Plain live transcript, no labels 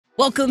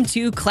Welcome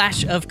to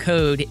Clash of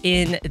Code.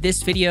 In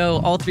this video,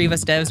 all three of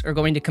us devs are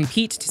going to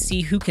compete to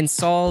see who can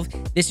solve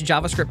this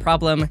JavaScript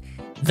problem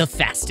the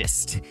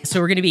fastest. So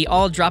we're going to be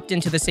all dropped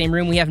into the same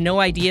room. We have no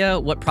idea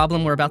what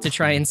problem we're about to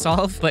try and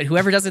solve, but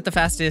whoever does it the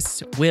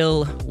fastest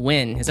will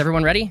win. Is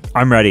everyone ready?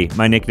 I'm ready.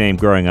 My nickname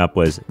growing up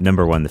was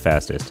 #1 the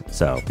fastest,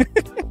 so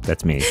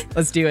that's me.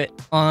 Let's do it.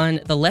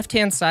 On the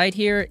left-hand side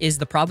here is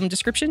the problem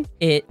description.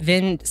 It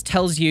then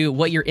tells you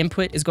what your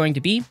input is going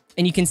to be,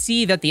 and you can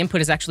see that the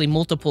input is actually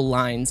multiple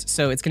lines.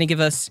 So it's going to give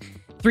us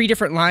 3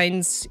 different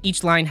lines.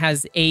 Each line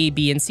has A,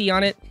 B, and C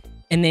on it.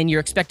 And then your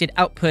expected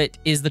output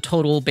is the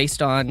total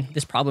based on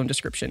this problem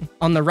description.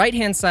 On the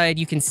right-hand side,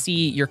 you can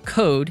see your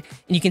code,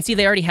 and you can see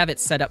they already have it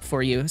set up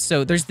for you.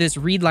 So there's this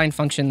readline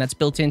function that's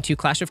built into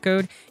Clash of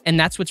Code, and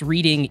that's what's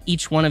reading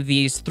each one of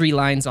these 3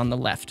 lines on the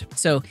left.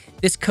 So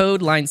this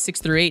code, lines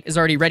 6 through 8, is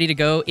already ready to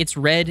go. It's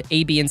read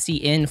A, B, and C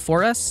in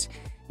for us.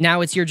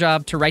 Now it's your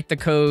job to write the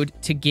code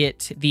to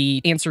get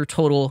the answer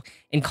total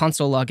and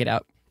console log it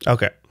out.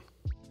 Okay.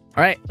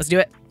 All right, let's do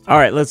it. All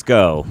right, let's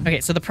go.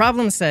 Okay, so the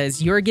problem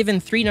says you're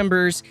given 3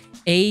 numbers,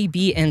 A,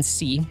 B, and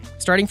C.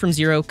 Starting from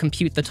 0,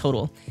 compute the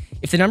total.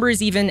 If the number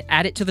is even,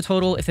 add it to the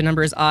total. If the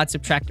number is odd,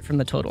 subtract it from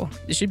the total.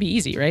 This should be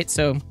easy, right?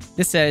 So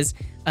this says,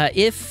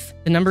 if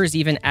the number is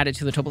even, add it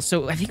to the total.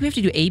 So I think we have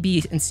to do A,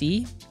 B, and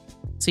C.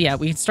 So yeah,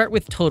 we can start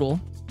with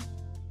total.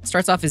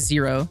 Starts off as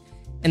 0.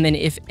 And then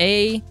if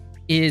A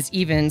is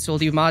even, so we'll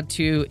do mod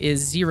 2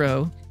 is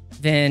 0,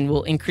 then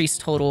we'll increase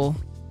total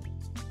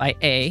by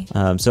A.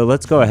 So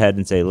let's go ahead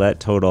and say let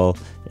total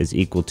is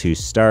equal to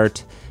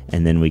start,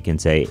 and then we can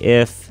say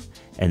if,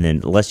 and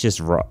then let's just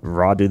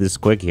raw do this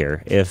quick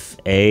here. If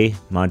A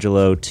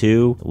modulo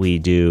 2, we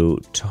do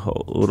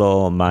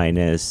total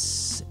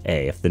minus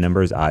A. If the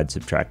number is odd,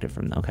 subtract it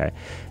from, okay.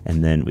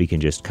 And then we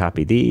can just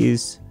copy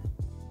these,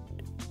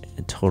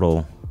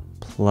 total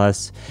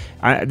plus.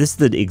 This is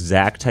the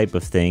exact type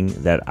of thing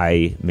that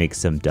I make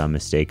some dumb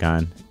mistake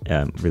on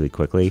really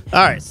quickly.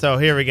 All right, so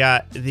here we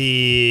got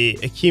the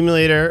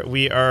accumulator.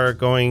 We are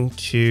going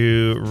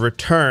to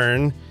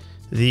return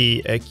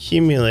the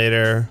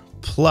accumulator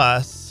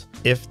plus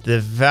if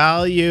the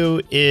value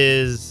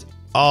is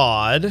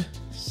odd.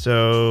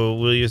 So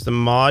we'll use the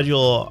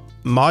modulo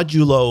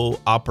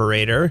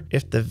operator.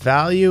 If the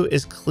value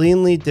is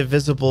cleanly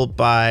divisible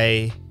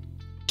by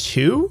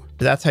 2,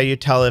 that's how you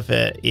tell if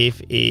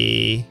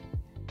a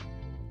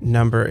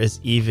number is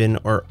even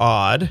or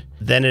odd.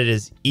 Then it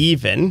is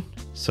even.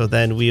 So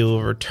then we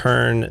will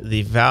return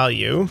the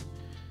value.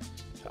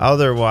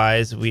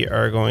 Otherwise, we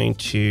are going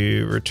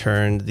to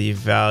return the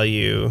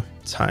value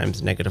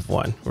times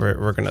 -1.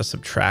 We're going to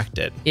subtract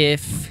it.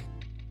 If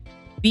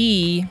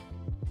B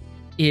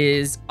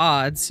is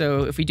odd,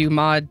 so if we do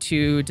mod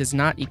 2 does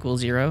not equal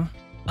 0.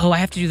 Oh, I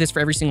have to do this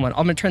for every single one.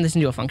 I'm going to turn this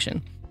into a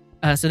function.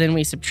 So then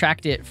we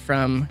subtract it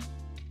from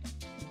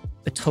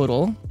the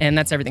total, and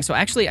that's everything. So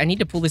actually, I need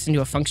to pull this into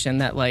a function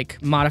that like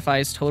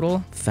modifies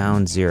total.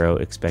 Found 0,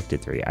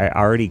 expected 3. I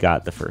already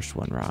got the first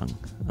one wrong.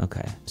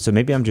 Okay, so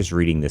maybe I'm just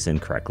reading this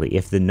incorrectly.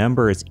 If the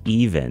number is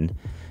even,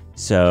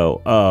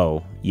 so,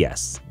 oh,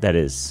 yes, that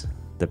is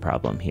the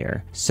problem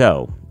here.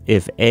 So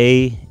if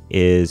A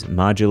is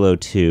modulo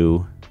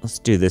 2, let's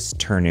do this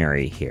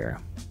ternary here.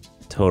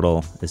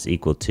 Total is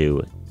equal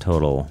to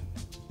total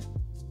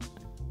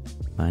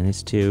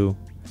minus 2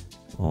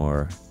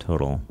 or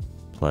total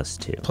plus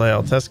 2. Play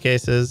all test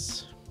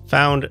cases.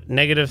 Found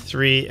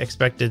 -3,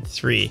 expected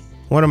 3.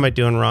 What am I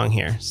doing wrong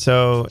here?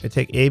 So I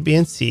take A, B,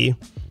 and C.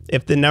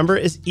 If the number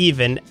is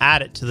even,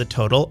 add it to the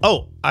total.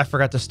 Oh, I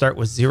forgot to start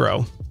with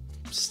 0.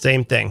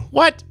 Same thing.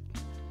 What?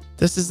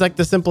 This is like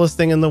the simplest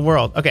thing in the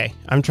world. Okay,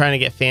 I'm trying to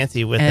get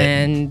fancy with it.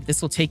 And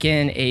this will take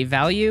in a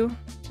value,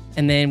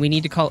 and then we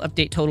need to call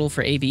update total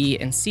for A, B,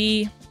 and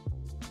C.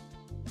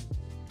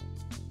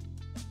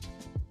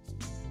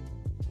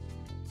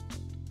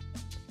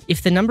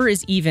 If the number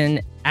is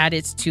even, add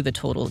it to the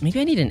total. Maybe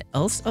I need an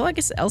else. Oh, I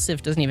guess else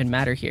if doesn't even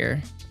matter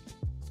here.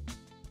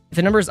 If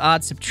the number is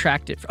odd,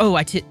 subtract it. Oh,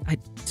 I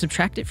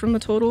subtract it from the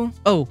total.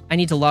 Oh, I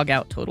need to log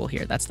out total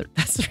here. That's the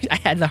I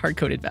had the hard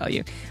coded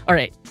value. All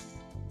right.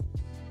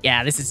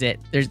 Yeah, this is it.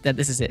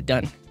 This is it.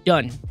 Done.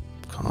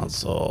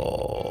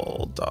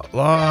 Console.log.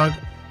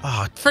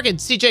 Oh, freaking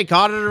CJ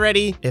got it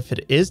already. If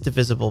it is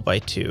divisible by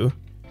 2,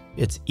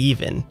 it's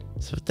even.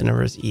 So if the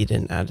number is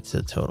even, add it to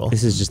the total.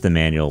 This is just the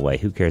manual way.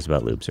 Who cares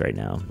about loops right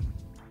now?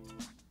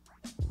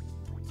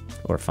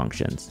 Or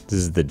functions. This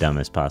is the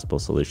dumbest possible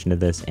solution to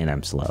this, and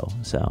I'm slow,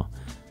 so.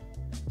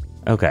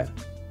 Okay.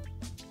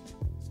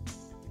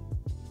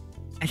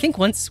 I think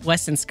once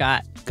Wes and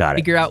Scott Got it.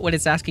 figure out what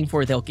it's asking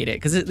for, they'll get it.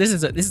 Because this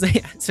is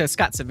so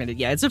Scott submitted.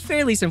 Yeah, it's a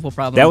fairly simple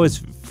problem. That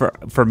was,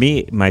 for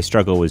me, my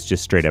struggle was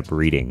just straight up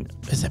reading.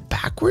 Is it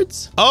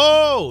backwards?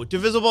 Oh,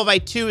 divisible by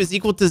 2 is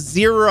equal to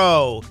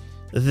 0.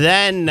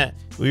 Then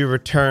we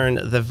return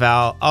the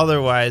val.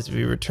 Otherwise,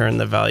 we return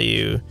the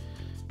value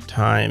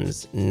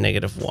times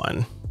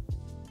 -1.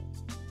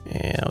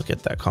 And I'll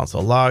get that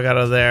console log out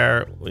of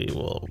there. We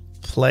will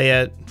play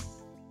it.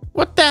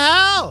 What the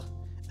hell?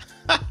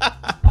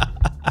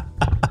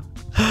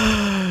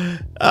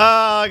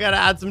 I gotta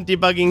add some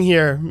debugging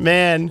here,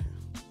 man.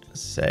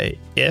 Say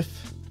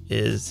if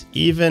is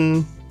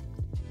even,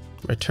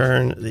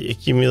 return the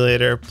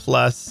accumulator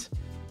plus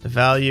the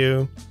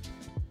value.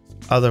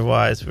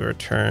 Otherwise, we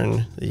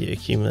return the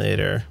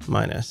accumulator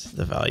minus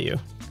the value.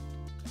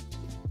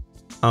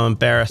 I'm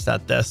embarrassed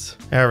at this.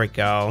 There we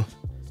go.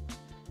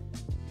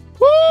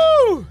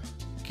 Woo!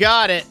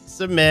 Got it.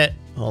 Submit.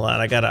 Hold on,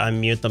 I gotta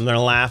unmute them. They're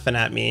laughing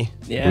at me.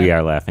 Yeah. We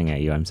are laughing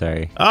at you. I'm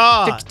sorry.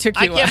 Oh, Took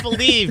I you can't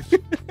believe.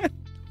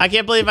 I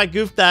can't believe I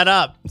goofed that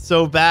up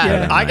so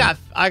bad. Yeah.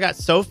 I got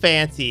so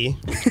fancy.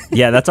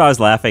 Yeah, that's why I was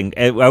laughing.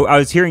 I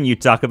was hearing you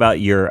talk about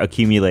your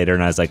accumulator,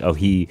 and I was like, oh,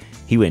 he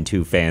went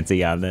too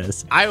fancy on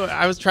this.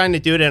 I was trying to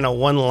do it in a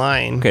one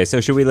line. Okay,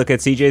 so should we look at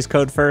CJ's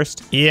code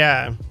first?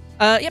 Yeah.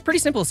 Yeah, pretty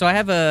simple. So I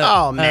have a.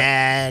 Oh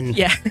man.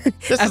 Yeah.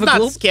 This I is have a not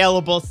global-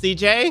 scalable,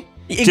 CJ.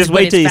 Just But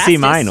wait it's till you see fastest.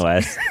 mine,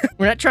 Wes.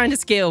 We're not trying to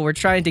scale. We're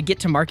trying to get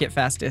to market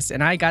fastest,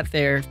 and I got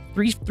there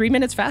three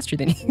minutes faster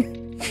than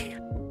you.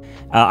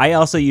 I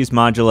also use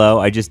modulo.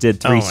 I just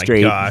did 3 Oh my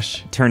straight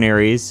gosh.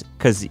 ternaries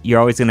because you're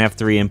always going to have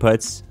 3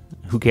 inputs.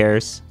 Who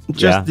cares?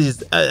 Just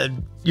these.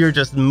 You're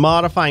just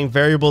modifying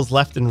variables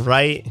left and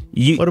right.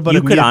 What about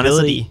you could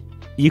immutability? honestly,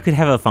 you could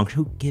have a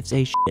function. Who gives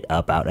a shit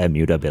about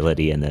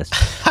immutability in this?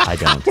 I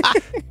don't.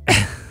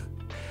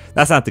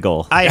 That's not the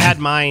goal. I had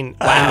mine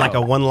in like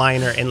a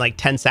one-liner in like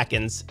 10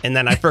 seconds, and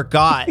then I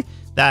forgot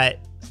that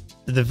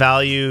the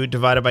value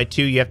divided by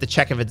 2, you have to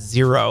check if it's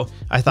 0.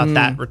 I thought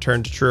that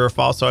returned true or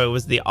false, so it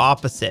was the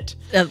opposite.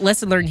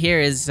 Lesson learned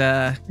here is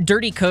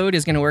dirty code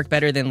is going to work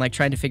better than like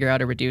trying to figure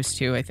out a reduce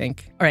too, I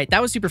think. All right,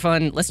 that was super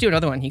fun. Let's do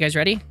another one. You guys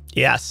ready?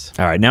 Yes.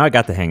 All right, now I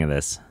got the hang of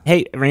this.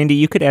 Hey, Randy,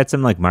 you could add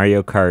some like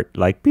Mario Kart,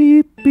 like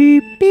beep,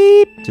 beep,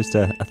 beep. Just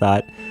a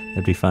thought.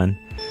 That'd be fun.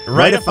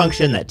 Write a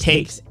function that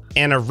takes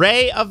an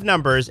array of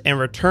numbers and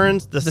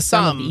returns the Sum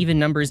sum. of the even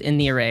numbers in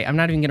the array. I'm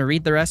not even going to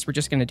read the rest. We're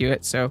just going to do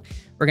it. So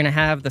we're going to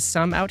have the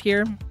sum out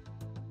here.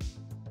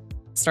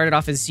 Start it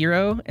off as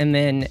 0. And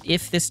then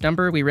if this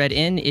number we read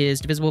in is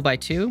divisible by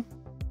 2,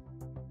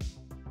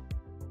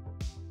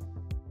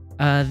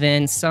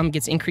 then sum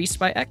gets increased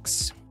by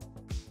x.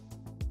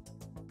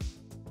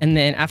 And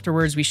then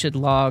afterwards, we should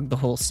log the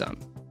whole sum.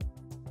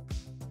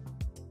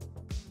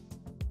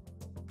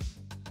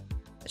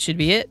 That should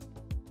be it.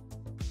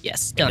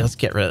 Yes, done. Let's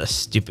get rid of the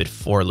stupid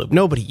for loop.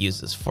 Nobody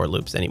uses for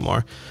loops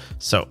anymore.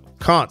 So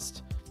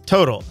const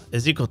total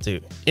is equal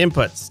to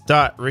inputs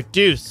dot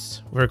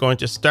reduce. We're going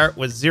to start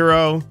with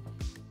 0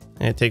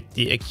 and take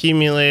the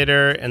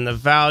accumulator and the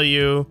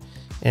value.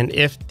 And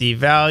if the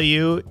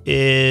value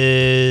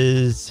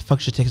is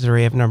function takes an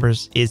array of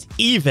numbers is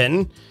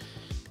even,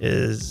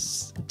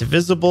 is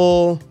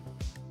divisible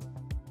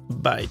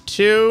by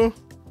 2,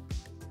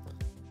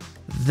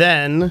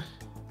 then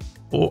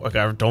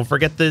don't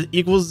forget the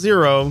equals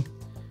 0.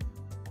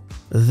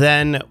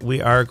 Then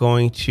we are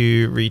going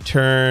to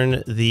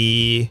return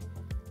the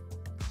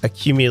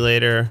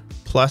accumulator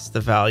plus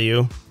the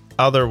value.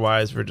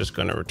 Otherwise, we're just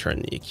going to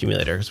return the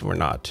accumulator because we're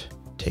not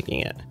taking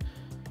it.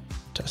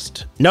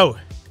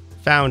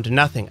 Found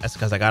nothing. That's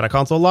because I got to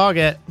console log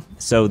it.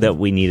 So that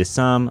we need a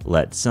sum,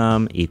 let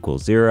sum equal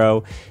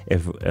 0.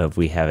 If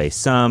we have a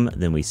sum,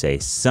 then we say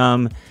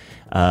sum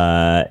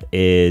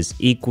is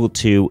equal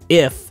to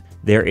if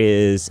there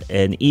is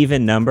an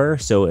even number.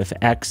 So if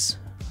x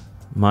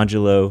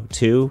modulo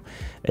 2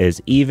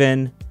 is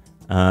even,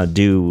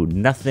 do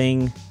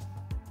nothing.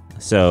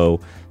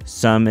 So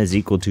sum is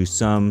equal to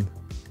sum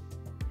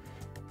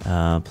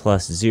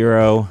plus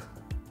 0.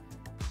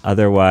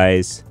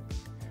 Otherwise,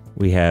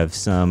 we have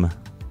sum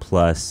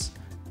plus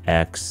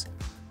x,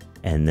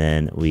 and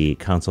then we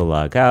console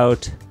log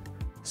out.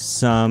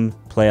 Sum,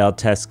 play all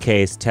test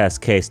case,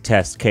 test case,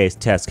 test case,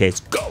 test case,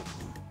 go!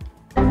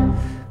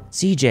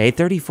 CJ,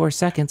 34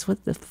 seconds,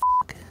 what the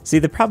fuck? See,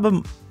 the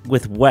problem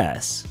with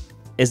Wes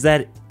is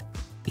that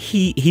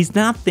he's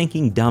not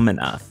thinking dumb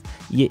enough.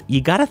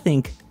 You gotta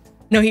think.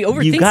 No, he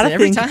overthinks it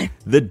every time.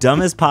 The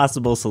dumbest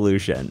possible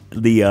solution,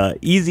 the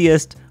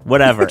easiest,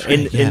 whatever.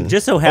 And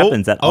just so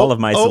happens that all of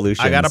my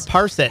solutions I gotta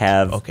parse it.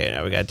 have. Okay,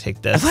 now we gotta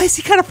take this. Why is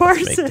he gotta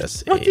parse Make it?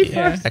 this What's he a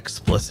parsing?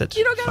 explicit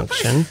You don't gotta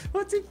function.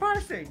 What's he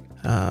parsing?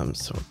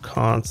 So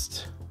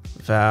const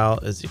val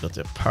is equal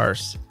to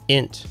parse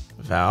int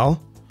val.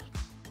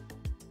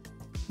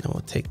 Then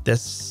we'll take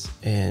this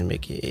and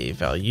make it a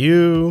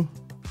value.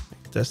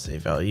 Make this a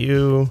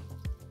value.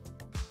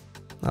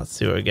 Let's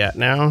see what we got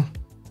now.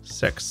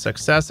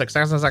 Success.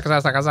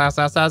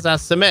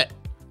 Submit.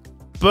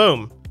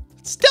 Boom.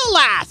 Still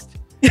last.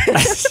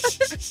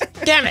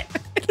 Damn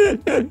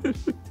it.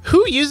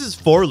 Who uses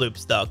for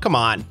loops though? Come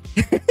on.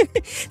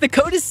 The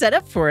code is set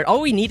up for it.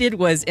 All we needed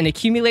was an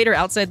accumulator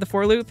outside the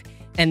for loop,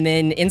 and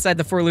then inside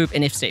the for loop,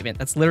 an if statement.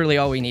 That's literally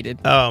all we needed.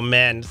 Oh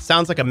man,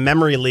 sounds like a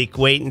memory leak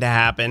waiting to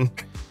happen.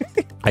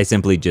 I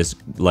simply just,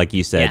 like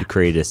you said,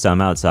 created a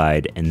sum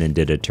outside and then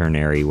did a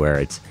ternary where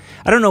it's,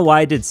 I don't know why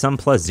I did sum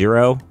plus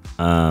 0.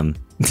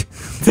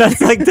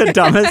 That's like the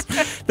dumbest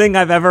thing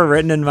I've ever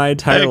written in my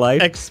entire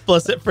life.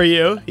 Explicit for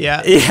you.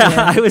 Yeah.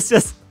 Yeah, I was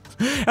just,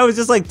 I was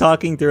just like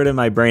talking through it in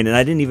my brain, and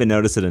I didn't even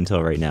notice it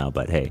until right now.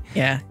 But hey,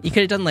 Yeah, you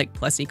could have done like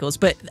plus equals,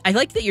 but I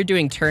like that you're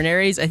doing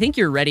ternaries. I think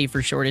you're ready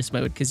for shortest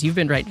mode because you've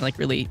been writing like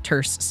really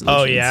terse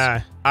solutions. Oh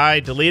yeah, I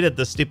deleted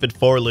the stupid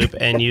for loop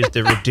and used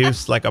the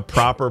reduce like a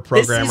proper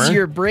programmer. This is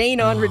your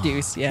brain on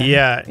reduce. Yeah.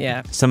 Yeah.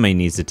 Yeah. somebody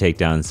needs to take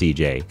down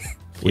CJ.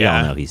 We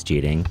all know he's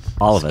cheating.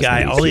 All of us.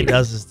 Guy, know he's all he cheating.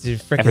 does is do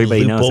freaking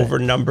Everybody loop knows over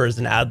numbers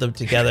and add them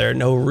together.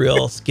 No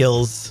real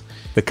skills.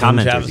 The in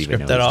commenters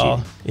even know JavaScript he's at all.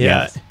 cheating.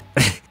 Yeah.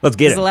 Yes. Let's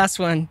get This is it. the last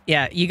one.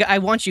 Yeah, I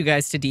want you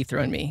guys to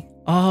dethrone me.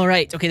 All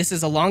right. Okay, this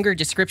is a longer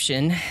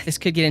description. This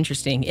could get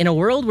interesting. In a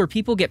world where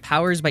people get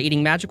powers by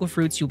eating magical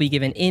fruits, you'll be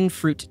given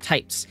fruit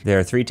types: There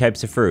are 3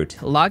 types of fruit.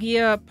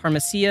 Logia,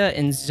 Parmesia,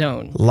 and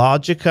Zone.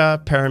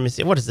 Logica,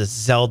 Paramecia. What is this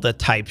Zelda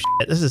type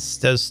shit? This is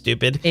so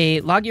stupid.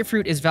 A Logia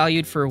fruit is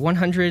valued for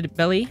 100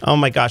 belly. Oh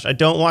my gosh, I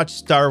don't watch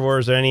Star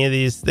Wars or any of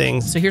these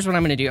things. So here's what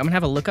I'm going to do. I'm going to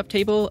have a lookup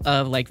table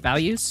of like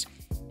values.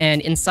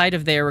 And inside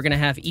of there, we're going to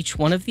have each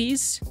one of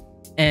these.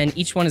 And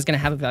each one is going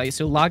to have a value.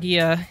 So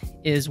Logia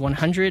is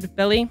 100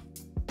 belly.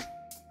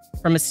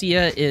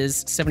 Parmesia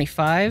is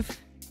 75.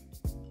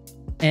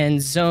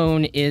 And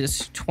Zone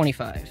is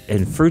 25.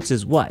 And fruits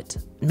is what?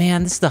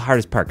 Man, this is the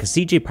hardest part because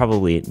CJ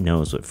probably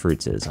knows what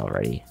fruits is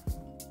already.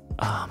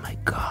 Oh my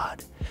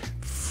God.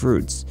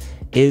 Fruits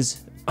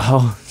is,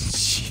 oh,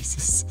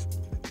 Jesus.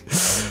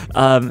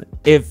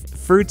 If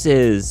fruits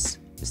is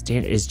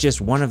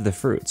just one of the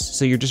fruits,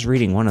 so you're just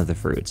reading one of the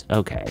fruits.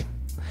 Okay.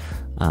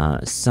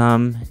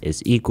 Sum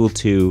is equal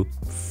to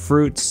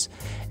fruits.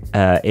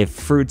 If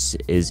fruits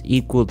is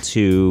equal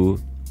to,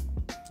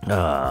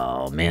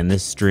 oh man,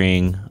 this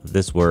string,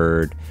 this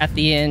word. At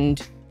the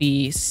end,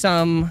 the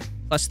sum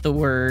plus the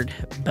word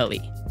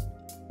belly.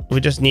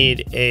 We just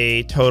need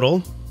a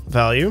total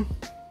value.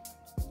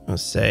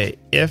 Let's say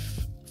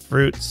if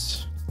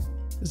fruits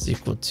is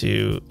equal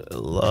to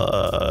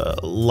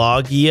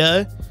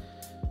Logia,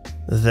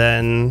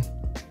 then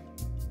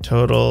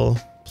total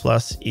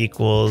plus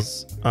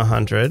equals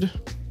 100.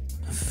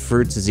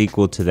 Fruits is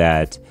equal to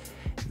that,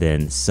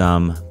 then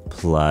sum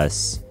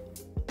plus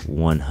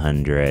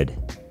 100.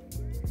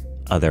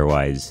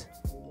 Otherwise,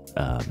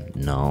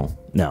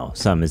 no,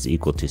 sum is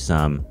equal to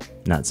sum,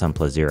 not sum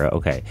plus 0.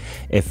 Okay,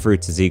 if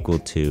fruits is equal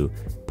to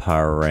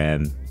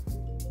Paramecia,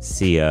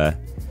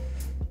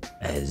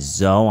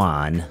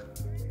 Zoan,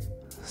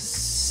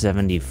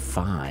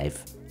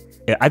 75.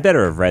 I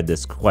better have read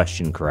this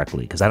question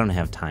correctly because I don't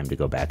have time to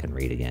go back and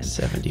read again.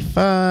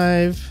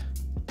 75,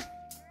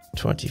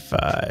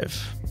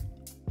 25,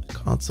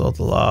 console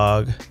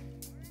log,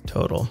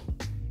 total.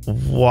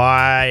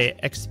 Why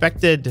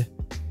expected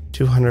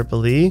 200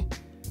 belly?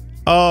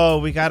 Oh,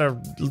 we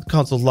gotta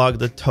console log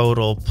the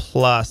total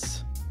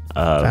plus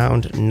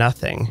found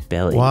nothing.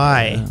 Belly.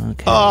 Why?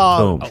 Okay.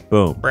 Oh,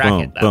 boom,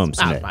 bracket. boom, That's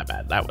submit. my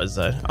bad. That was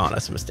an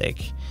honest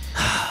mistake.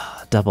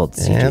 Doubled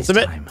And CJ's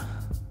submit. time.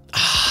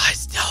 I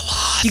still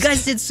lost. You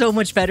guys did so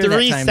much better that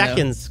 3 time, though.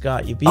 seconds,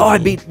 Scott. You beat Oh, I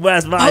me. beat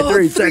Wes by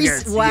 3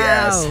 seconds. Wow.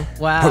 Yes.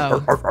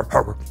 Wow.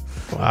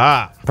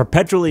 Wow.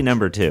 Perpetually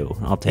number 2.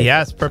 I'll take it.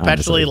 Yes,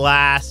 perpetually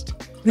last.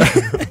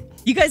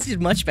 You guys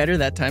did much better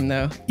that time,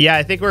 though. Yeah,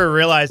 I think we're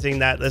realizing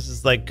that this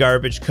is like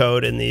garbage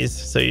code in these,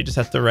 so you just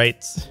have to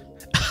write.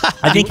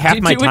 I think half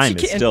Do my what you time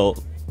is can.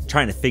 still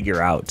trying to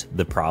figure out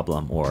the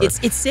problem or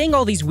It's saying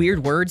all these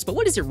weird words, but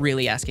what is it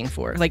really asking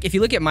for? Like, if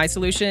you look at my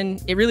solution,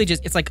 it really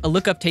just, it's like a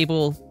lookup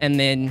table, and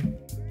then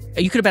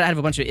you could have out of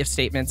a bunch of if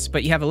statements,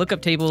 but you have a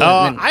lookup table.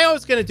 Oh, and then, I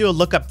was gonna do a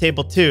lookup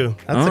table too.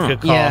 That's a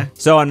good call. Yeah.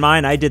 So on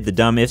mine, I did the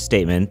dumb if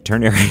statement,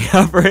 ternary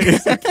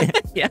operators.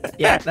 yeah,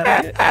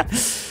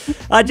 that's it.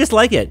 I just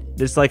like it.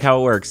 Just like how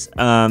it works.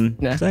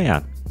 Yeah. So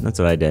yeah, that's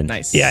what I did.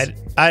 Nice. Yeah,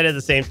 I did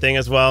the same thing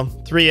as well.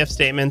 3 if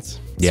statements.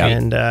 Yeah.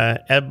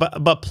 And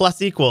but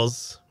plus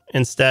equals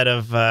instead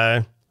of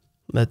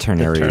the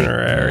Ternary.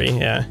 ternary.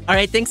 Yeah. All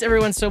right, thanks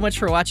everyone so much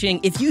for watching.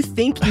 If you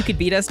think you could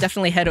beat us,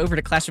 definitely head over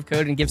to Clash of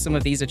Code and give some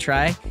of these a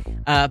try.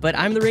 But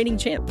I'm the reigning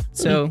champ,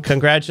 so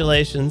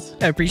Congratulations.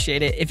 I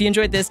appreciate it. If you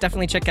enjoyed this,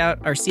 definitely check out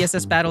our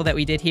CSS battle that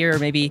we did here, or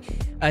maybe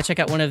check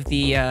out one of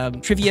the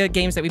trivia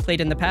games that we played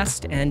in the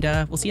past, and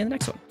we'll see you in the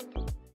next one.